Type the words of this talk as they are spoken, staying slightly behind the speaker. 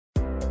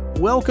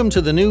Welcome to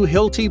the new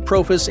Hilti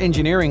Profis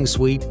Engineering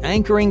Suite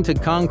Anchoring to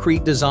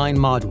Concrete Design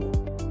module.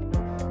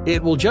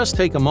 It will just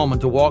take a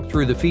moment to walk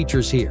through the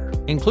features here,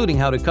 including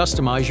how to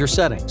customize your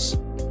settings.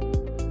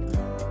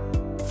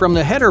 From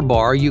the header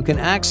bar, you can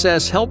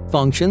access help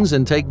functions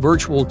and take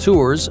virtual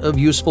tours of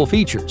useful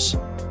features.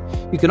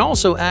 You can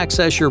also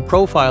access your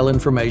profile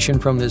information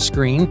from this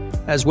screen,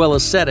 as well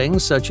as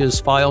settings such as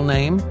file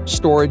name,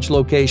 storage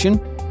location,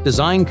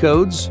 design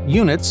codes,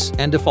 units,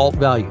 and default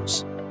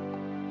values.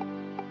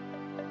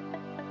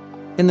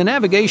 In the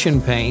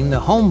navigation pane, the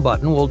Home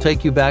button will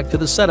take you back to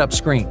the Setup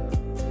screen.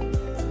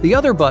 The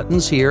other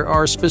buttons here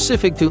are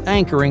specific to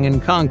anchoring in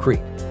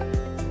concrete.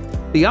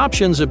 The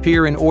options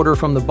appear in order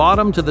from the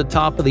bottom to the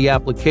top of the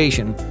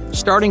application,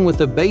 starting with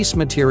the base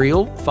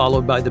material,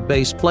 followed by the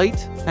base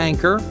plate,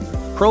 anchor,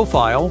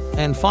 profile,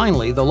 and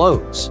finally the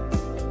loads.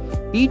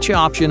 Each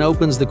option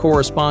opens the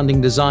corresponding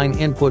design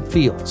input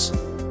fields.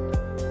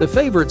 The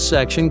Favorites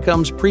section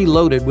comes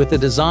preloaded with the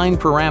design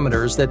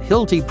parameters that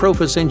Hilti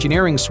Profis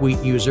Engineering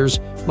Suite users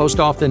most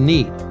often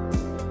need.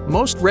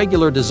 Most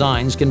regular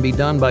designs can be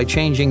done by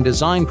changing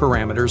design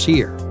parameters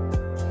here.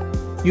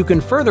 You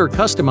can further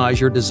customize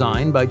your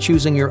design by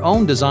choosing your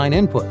own design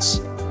inputs.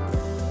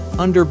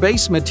 Under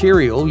Base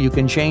Material, you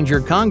can change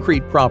your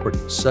concrete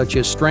properties such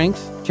as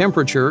strength,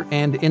 temperature,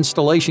 and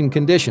installation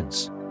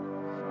conditions.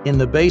 In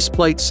the Base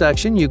Plate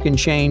section, you can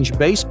change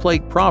base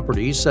plate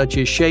properties such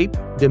as shape,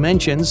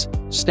 dimensions,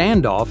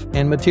 standoff,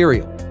 and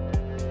material.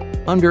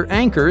 Under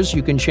Anchors,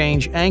 you can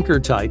change anchor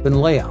type and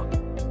layout.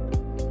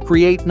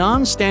 Create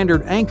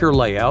non-standard anchor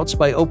layouts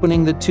by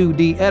opening the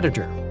 2D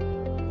editor.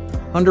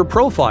 Under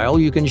Profile,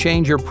 you can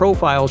change your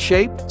profile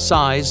shape,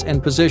 size,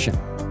 and position.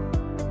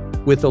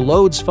 With the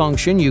Loads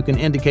function, you can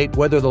indicate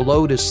whether the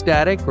load is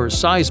static or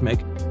seismic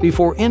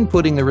before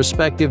inputting the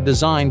respective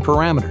design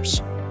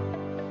parameters.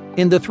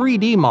 In the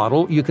 3D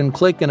model, you can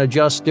click and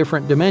adjust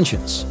different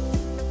dimensions.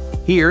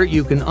 Here,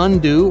 you can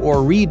undo or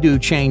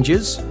redo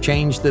changes,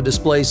 change the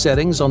display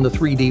settings on the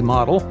 3D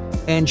model,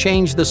 and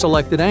change the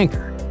selected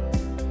anchor.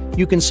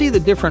 You can see the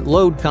different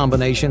load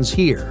combinations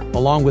here,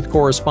 along with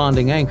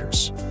corresponding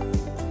anchors.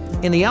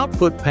 In the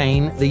Output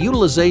pane, the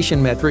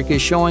utilization metric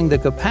is showing the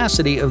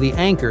capacity of the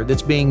anchor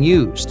that's being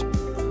used.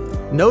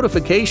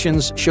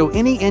 Notifications show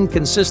any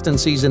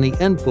inconsistencies in the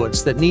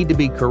inputs that need to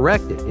be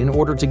corrected in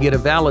order to get a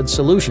valid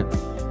solution.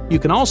 You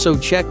can also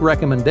check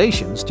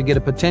recommendations to get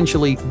a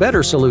potentially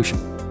better solution.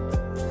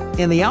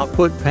 In the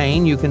Output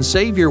pane, you can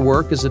save your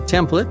work as a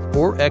template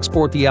or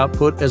export the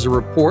output as a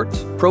report,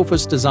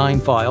 Profis design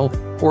file,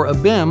 or a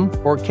BIM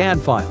or CAD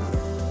file.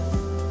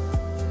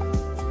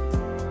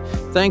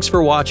 Thanks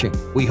for watching.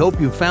 We hope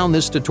you found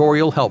this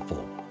tutorial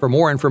helpful. For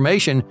more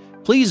information,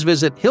 please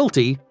visit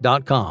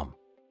hilti.com.